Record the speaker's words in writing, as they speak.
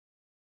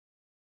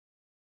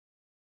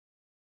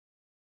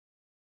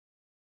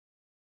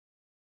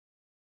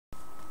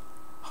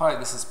Hi,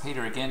 this is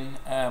Peter again.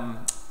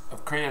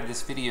 I've created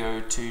this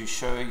video to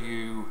show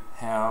you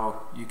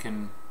how you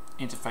can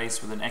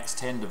interface with an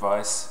X10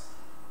 device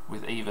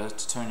with EVA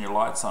to turn your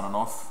lights on and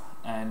off.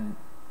 And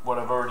what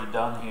I've already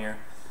done here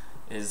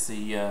is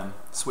the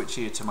switch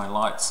here to my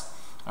lights.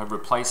 I've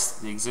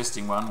replaced the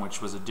existing one,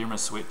 which was a dimmer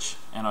switch,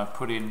 and I've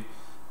put in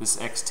this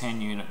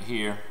X10 unit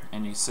here,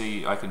 and you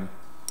see I can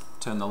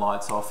turn the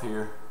lights off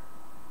here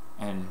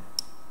and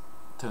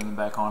turn them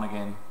back on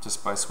again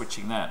just by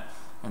switching that.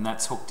 And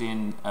that's hooked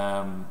in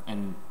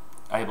and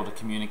able to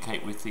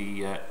communicate with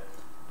the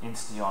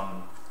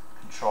Insteon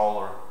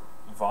controller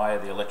via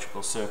the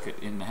electrical circuit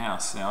in the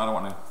house. Now I don't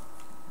want to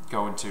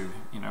go into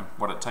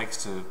what it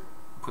takes to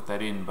put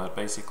that in, but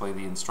basically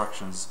the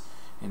instructions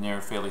in there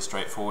are fairly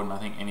straightforward, and I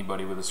think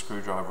anybody with a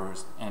screwdriver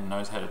and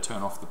knows how to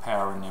turn off the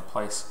power in their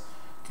place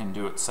can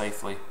do it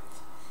safely.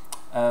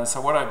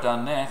 So what I've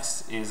done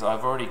next is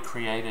I've already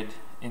created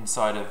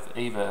inside of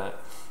EVA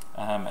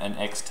an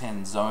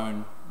X10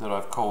 zone that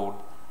I've called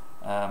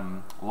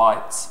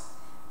lights,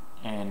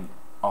 and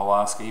I'll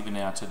ask EVA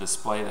now to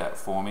display that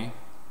for me.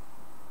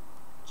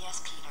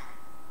 Yes, Peter.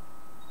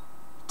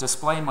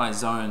 Display my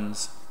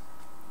zones.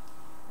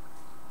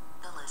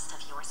 The list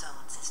of your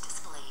zones is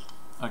displayed.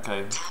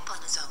 Okay. Tap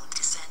on a zone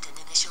to send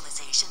an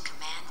initialization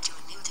command to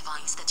a new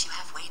device that you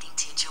have waiting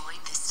to join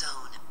this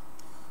zone.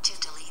 To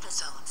delete a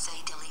zone,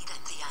 say delete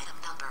and the item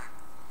number.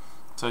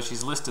 So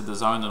she's listed the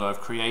zone that I've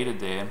created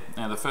there.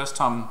 Now the first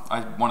time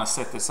I want to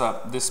set this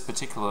up, this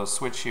particular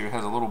switch here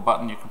has a little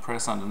button you can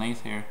press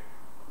underneath here.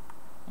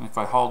 And if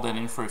I hold that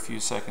in for a few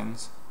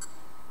seconds,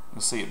 you'll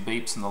see it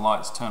beeps and the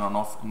lights turn on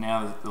off, and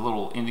now the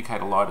little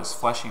indicator light is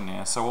flashing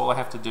there. So all I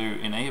have to do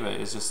in EVA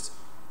is just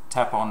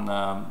tap on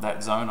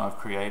that zone I've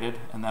created,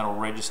 and that'll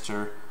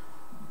register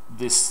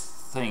this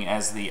thing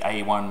as the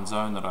A1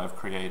 zone that I've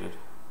created.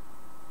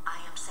 I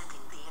am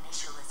sending the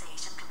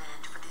initialization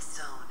command for this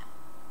zone.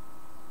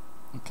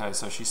 Okay,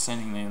 so she's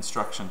sending the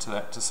instruction to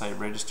that to say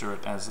register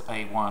it as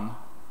A1.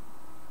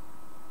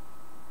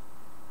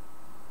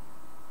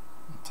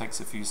 It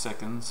takes a few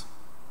seconds.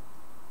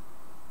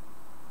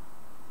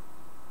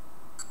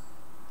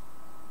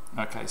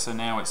 Okay, so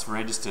now it's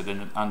registered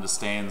and it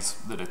understands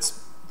that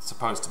it's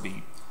supposed to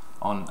be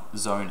on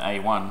zone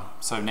A1.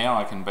 So now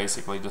I can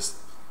basically just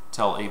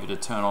tell EVA to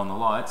turn on the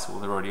lights. Well,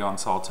 they're already on,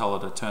 so I'll tell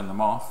her to turn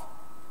them off.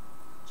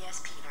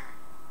 Yes, Peter.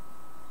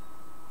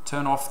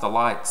 Turn off the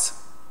lights.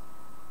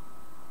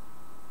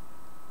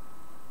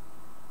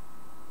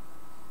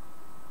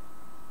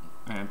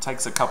 And it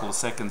takes a couple of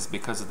seconds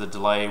because of the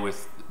delay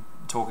with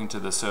talking to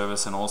the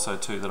service, and also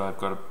too that I've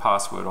got a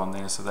password on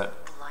there, so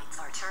that The lights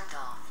are turned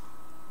off.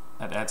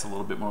 that adds a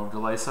little bit more of a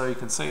delay. So you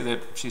can see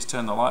that she's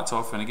turned the lights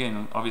off, and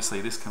again,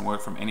 obviously this can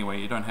work from anywhere.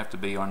 You don't have to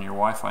be on your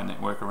Wi-Fi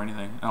network or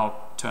anything. And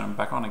I'll turn them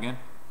back on again.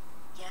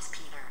 Yes,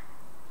 Peter.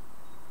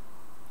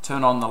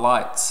 Turn on the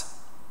lights.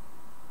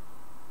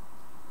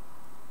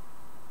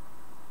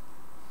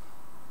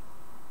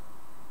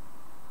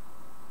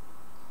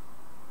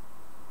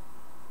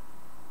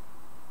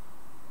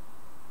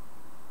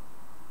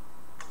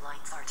 The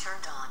lights are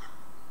turned on.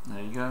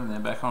 There you go, and they're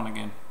back on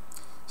again.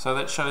 So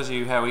that shows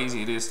you how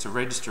easy it is to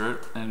register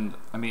it, and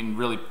I mean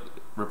really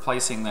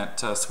replacing that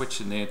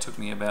switch in there took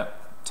me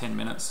about 10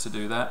 minutes to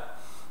do that,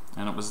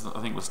 and it was,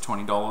 I think it was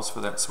 $20 for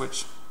that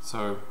switch.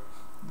 So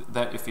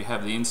that, if you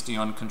have the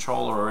Insteon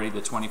controller already, the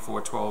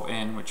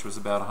 2412N, which was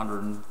about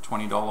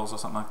 $120 or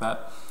something like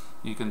that,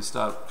 you can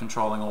start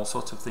controlling all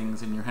sorts of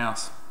things in your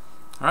house.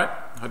 Alright,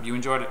 hope you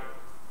enjoyed it.